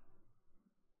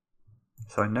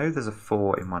 So I know there's a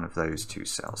 4 in one of those 2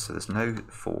 cells. So there's no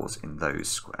 4s in those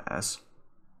squares.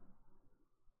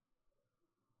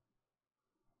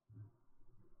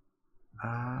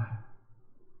 I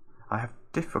have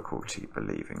difficulty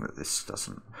believing that this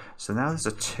doesn't. So now there's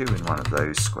a 2 in one of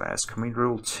those squares. Can we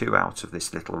rule 2 out of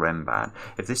this little Renban?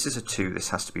 If this is a 2, this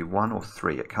has to be 1 or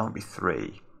 3. It can't be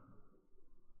 3.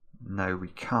 No, we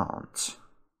can't.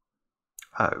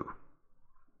 Oh.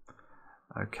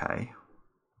 Okay.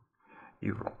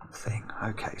 You rotten thing.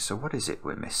 Okay, so what is it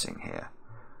we're missing here?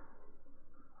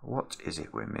 What is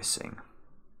it we're missing?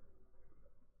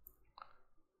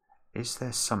 Is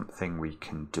there something we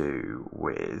can do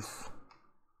with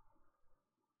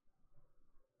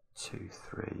 2,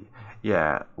 3?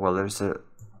 Yeah, well there's a...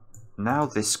 Now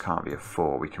this can't be a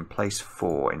 4. We can place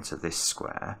 4 into this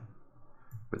square.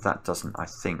 But that doesn't, I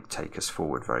think, take us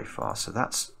forward very far. So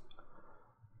that's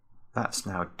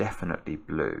now definitely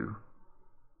blue.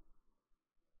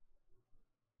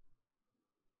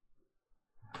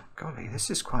 Golly, this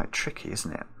is quite tricky,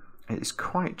 isn't it? It is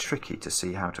quite tricky to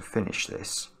see how to finish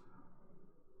this.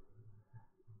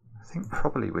 I think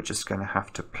probably we're just going to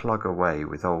have to plug away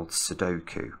with old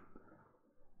Sudoku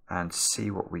and see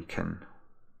what we can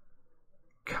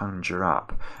conjure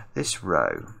up. This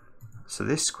row, so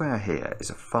this square here is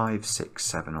a 5, 6,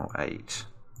 7 or 8.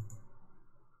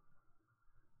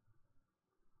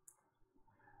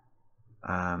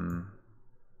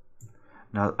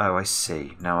 Now, oh, I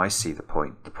see. Now I see the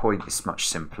point. The point is much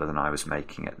simpler than I was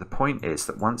making it. The point is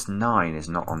that once 9 is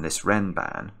not on this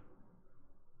Renban,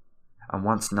 and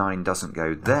once 9 doesn't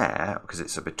go there, because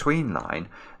it's a between line,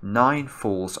 9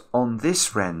 falls on this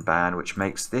Renban, which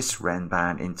makes this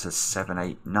Renban into 7,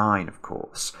 8, 9, of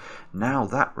course. Now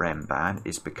that Renban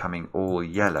is becoming all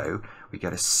yellow. We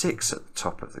get a 6 at the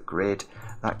top of the grid.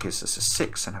 That gives us a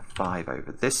 6 and a 5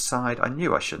 over this side. I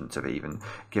knew I shouldn't have even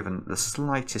given the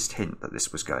slightest hint that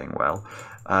this was going well.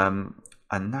 And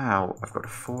now I've got a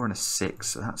 4 and a 6,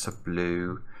 so that's a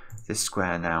blue. This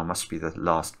square now must be the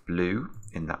last blue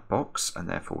in that box, and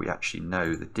therefore we actually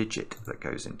know the digit that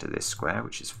goes into this square,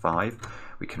 which is 5.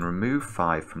 We can remove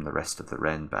 5 from the rest of the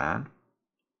Renban.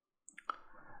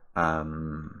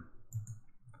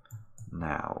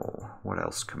 Now, what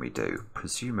else can we do?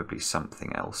 Presumably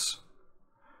something else.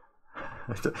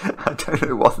 I don't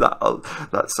know what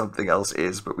that something else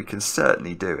is, but we can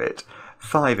certainly do it.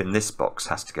 5 in this box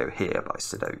has to go here by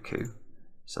Sudoku,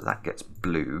 so that gets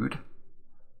blued.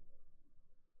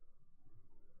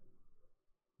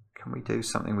 Can we do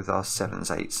something with our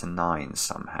 7s, 8s and 9s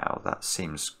somehow? That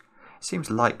seems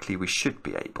likely we should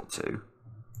be able to.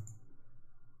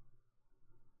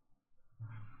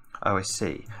 Oh, I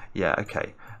see. Yeah,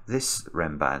 okay. This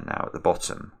Renban now at the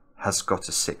bottom has got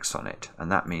a 6 on it,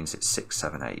 and that means it's 6,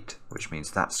 7, 8, which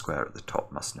means that square at the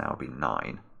top must now be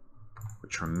 9,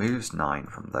 which removes 9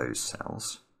 from those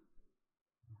cells.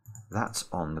 That's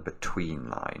on the between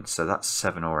line, so that's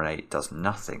 7 or an 8 does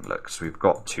nothing. Look, so we've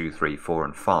got 2, 3, 4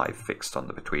 and 5 fixed on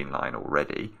the between line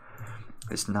already.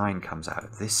 This 9 comes out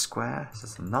of this square, so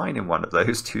there's a 9 in one of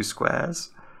those 2 squares.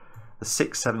 The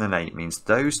 6, 7 and 8 means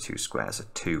those 2 squares are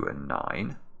 2 and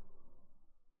 9.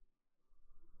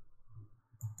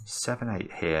 7,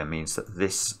 8 here means that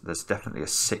there's definitely a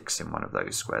 6 in one of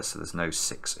those squares, so there's no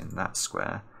 6 in that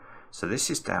square. So this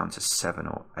is down to 7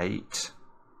 or 8.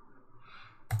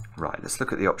 Right, let's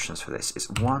look at the options for this. It's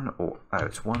 1 or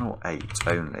 8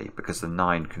 only, because the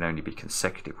 9 can only be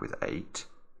consecutive with 8.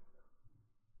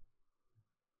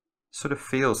 Sort of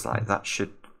feels like that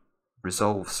should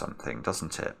resolve something,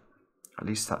 doesn't it? At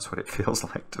least that's what it feels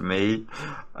like to me.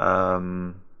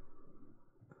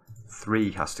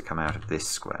 3 has to come out of this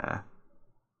square.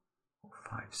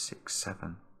 5, 6,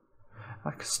 7.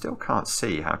 I still can't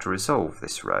see how to resolve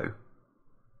this row.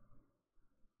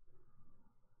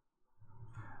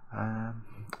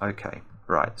 Okay,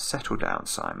 Right, settle down,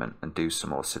 Simon, and do some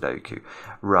more Sudoku.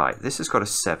 Right, this has got a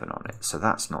 7 on it, so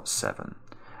that's not 7.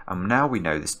 And now we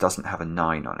know this doesn't have a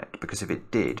 9 on it, because if it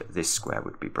did, this square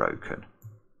would be broken.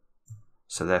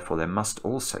 So therefore there must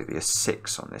also be a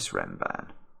 6 on this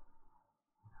Renban,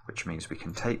 which means we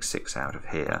can take 6 out of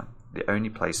here. The only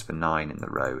place for 9 in the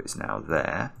row is now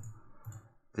there.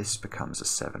 This becomes a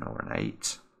 7 or an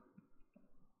 8.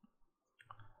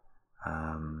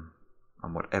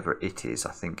 And whatever it is,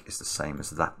 I think, is the same as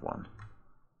that one.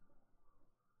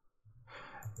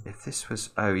 If this was,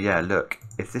 oh yeah, look,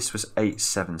 if this was 8,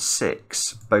 7,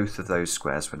 6, both of those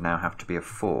squares would now have to be a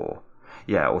 4.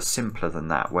 Yeah, or simpler than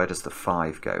that, where does the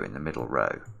 5 go in the middle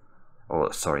row?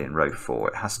 Or, sorry, in row 4,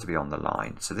 it has to be on the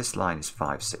line. So this line is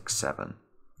 5, 6, 7.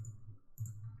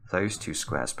 Those two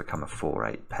squares become a 4,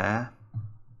 8 pair.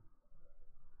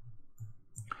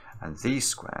 And these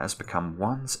squares become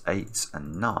 1s, 8s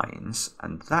and 9s,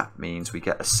 and that means we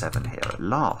get a 7 here at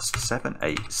last. 7,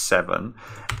 8, 7,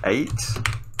 8.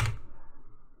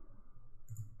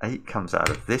 8 comes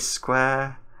out of this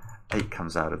square, 8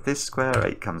 comes out of this square,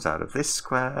 8 comes out of this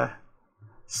square.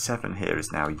 7 here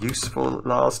is now useful at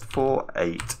last. 4,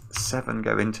 8, 7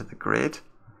 go into the grid.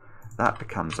 That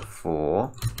becomes a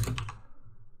 4.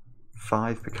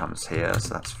 5 becomes here,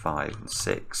 so that's 5 and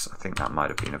 6. I think that might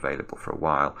have been available for a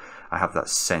while. I have that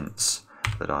sense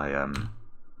that I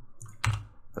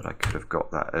could have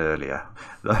got that earlier.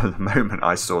 The moment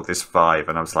I saw this 5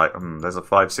 and I was like, there's a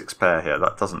 5, 6 pair here,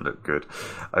 that doesn't look good.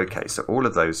 Okay, so all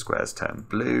of those squares turn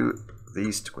blue,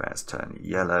 these squares turn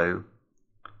yellow,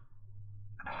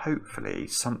 and hopefully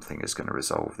something is going to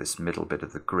resolve this middle bit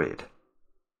of the grid.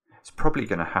 It's probably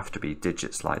going to have to be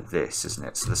digits like this, isn't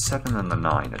it? So the 7 and the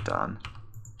 9 are done.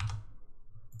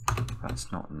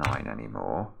 That's not 9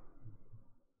 anymore.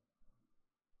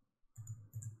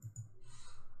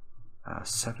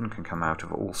 7 can come out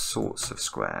of all sorts of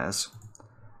squares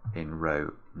in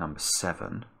row number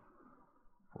 7.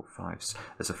 4, 5,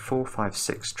 there's a 4, 5,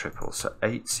 6 triple, so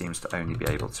 8 seems to only be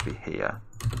able to be here.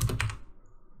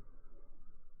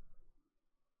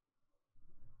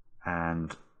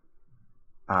 And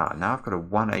now I've got a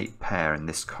 1, 8 pair in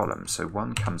this column, so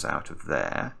 1 comes out of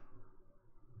there.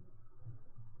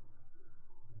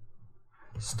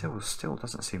 Still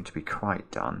doesn't seem to be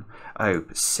quite done. Oh,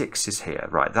 but 6 is here.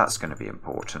 Right, that's going to be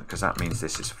important, because that means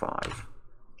this is 5.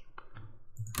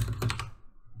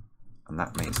 And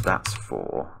that means that's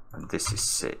 4, and this is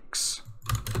 6.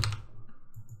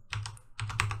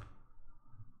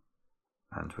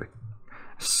 And we're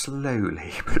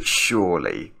slowly but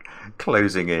surely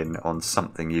closing in on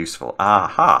something useful.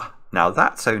 Aha! Now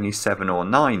that's only 7 or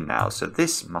 9 now, so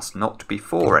this must not be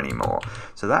 4 anymore.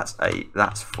 So that's 8,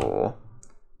 that's 4.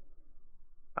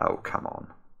 Oh, come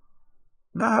on.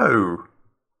 No!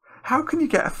 How can you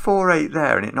get a 4, 8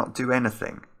 there and it not do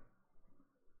anything?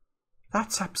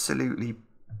 That's absolutely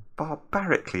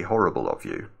barbarically horrible of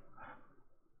you.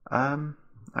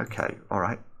 Okay,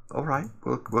 alright,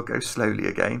 we'll go slowly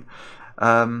again.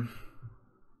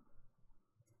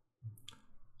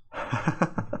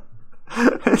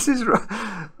 This is right.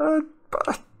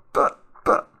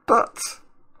 But.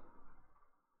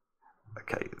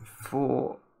 Okay,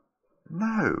 4.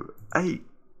 No, 8.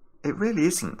 It really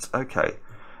isn't. Okay,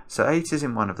 so 8 is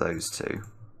in one of those two.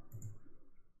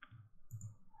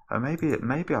 Oh,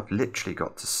 maybe I've literally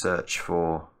got to search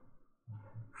for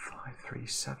 5, 3,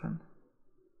 7.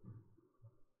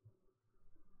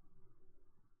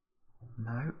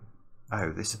 No.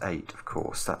 Oh, this 8, of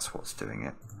course, that's what's doing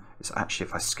it. It's actually,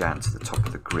 if I scan to the top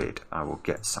of the grid, I will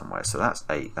get somewhere. So that's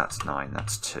 8, that's 9,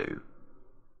 that's 2.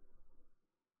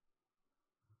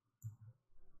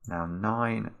 Now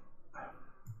 9.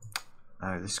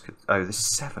 Oh, this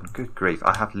 7. Good grief.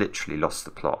 I have literally lost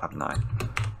the plot, haven't I?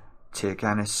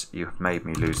 Tirganis, you have made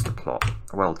me lose the plot.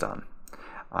 Well done.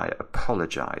 I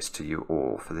apologise to you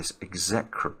all for this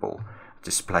execrable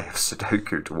display of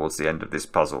Sudoku towards the end of this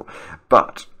puzzle,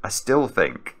 but I still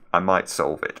think I might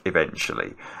solve it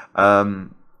eventually.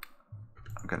 I'm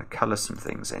going to colour some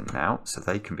things in now so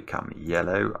they can become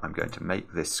yellow. I'm going to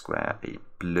make this square a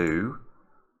blue.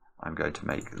 I'm going to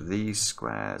make these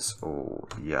squares all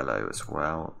yellow as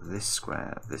well. This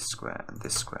square, and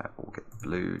this square all get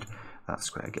blued. That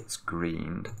square gets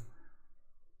greened.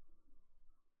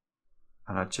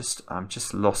 And I'm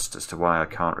just lost as to why I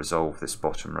can't resolve this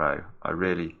bottom row.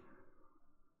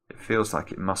 It feels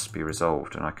like it must be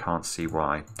resolved and I can't see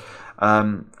why.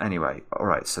 Anyway,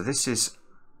 alright, so this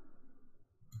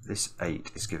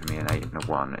 8 is giving me an 8 and a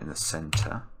 1 in the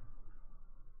centre,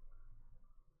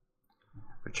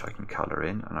 which I can colour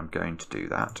in, and I'm going to do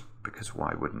that because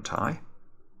why wouldn't I?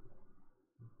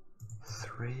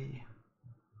 3.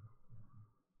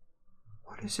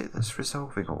 What is it that's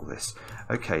resolving all this?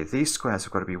 Okay, these squares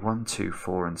have got to be 1, 2,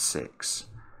 4 and 6.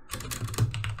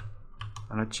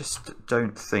 And I just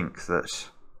don't think that...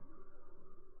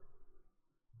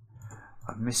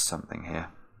 I've missed something here.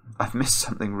 I've missed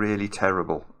something really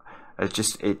terrible.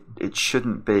 It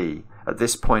shouldn't be, at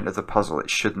this point of the puzzle, it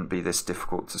shouldn't be this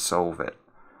difficult to solve it.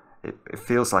 It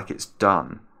feels like it's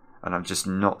done, and I'm just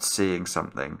not seeing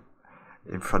something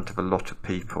in front of a lot of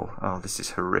people. Oh, this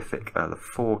is horrific. The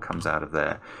 4 comes out of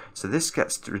there. So this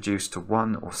gets reduced to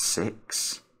 1 or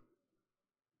 6.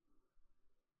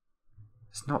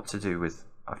 It's not to do with...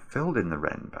 I've filled in the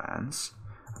Ren bands.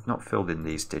 I've not filled in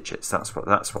these digits. That's what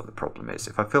the problem is.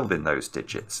 If I filled in those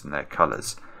digits and their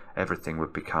colours, everything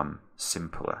would become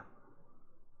simpler.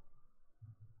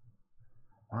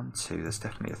 1, 2, there's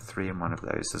definitely a 3 in one of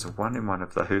those. There's a 1 in one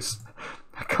of those.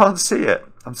 I can't see it.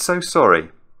 I'm so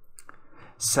sorry.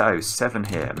 So, 7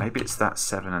 here. Maybe it's that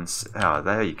 7 and... Oh,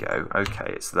 there you go. Okay,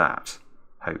 it's that.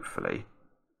 Hopefully.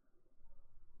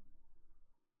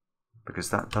 Because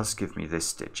that does give me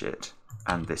this digit,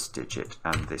 and this digit,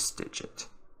 and this digit.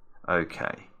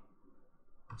 Okay.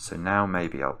 So now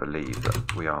maybe I'll believe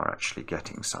that we are actually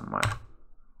getting somewhere.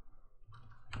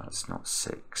 That's not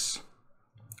 6.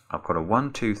 I've got a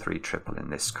 1, 2, 3 triple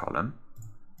in this column.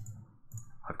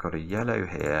 I've got a yellow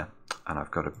here, and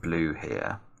I've got a blue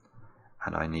here.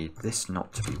 And I need this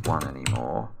not to be 1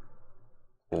 anymore,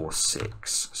 or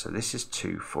 6. So this is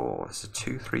 2, 4. It's a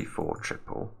 2, 3, 4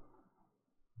 triple.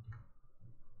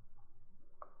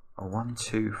 A 1,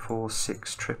 2, 4,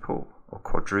 6 triple, or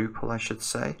quadruple, I should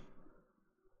say.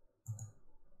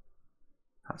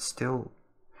 That's still...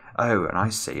 Oh, and I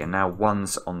see, and now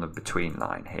 1's on the between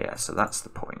line here, so that's the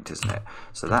point, isn't it?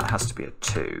 So that has to be a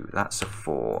 2, that's a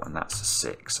 4, and that's a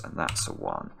 6, and that's a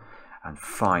 1. And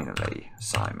finally,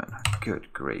 Simon,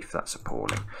 good grief, that's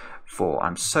appalling. 4,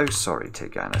 I'm so sorry,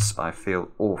 Tiganus, I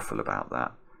feel awful about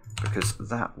that, because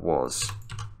that was...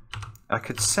 I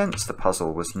could sense the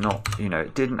puzzle was not, you know,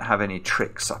 it didn't have any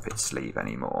tricks up its sleeve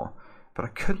anymore. But I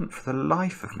couldn't for the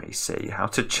life of me see how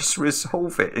to just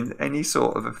resolve it in any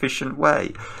sort of efficient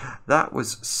way. That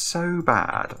was so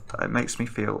bad. It makes me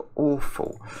feel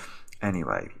awful.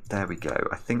 Anyway, there we go.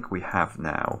 I think we have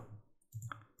now,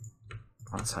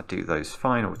 once I do those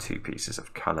final 2 pieces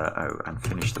of colour, oh, and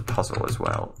finish the puzzle as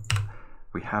well,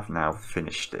 we have now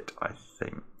finished it, I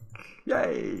think.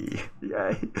 Yay!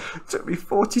 Yay! It took me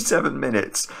 47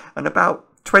 minutes, and about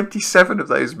 27 of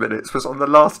those minutes was on the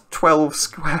last 12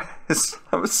 squares.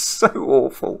 That was so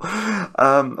awful.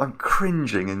 I'm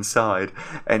cringing inside.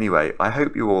 Anyway, I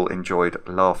hope you all enjoyed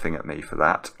laughing at me for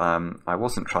that. I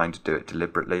wasn't trying to do it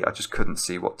deliberately. I just couldn't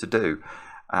see what to do.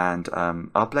 And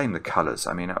I'll blame the colours.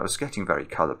 I mean, I was getting very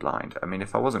colourblind. I mean,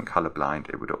 if I wasn't colourblind,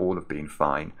 it would all have been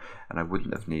fine, and I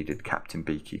wouldn't have needed Captain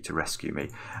Beaky to rescue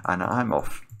me. And I'm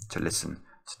off to listen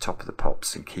to Top of the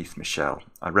Pops and Keith Michell.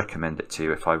 I recommend it to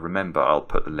you. If I remember, I'll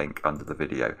put the link under the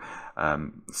video.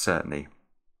 Certainly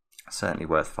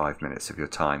worth 5 minutes of your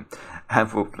time.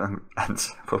 And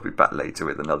we'll be back later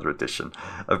with another edition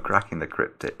of Cracking the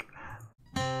Cryptic.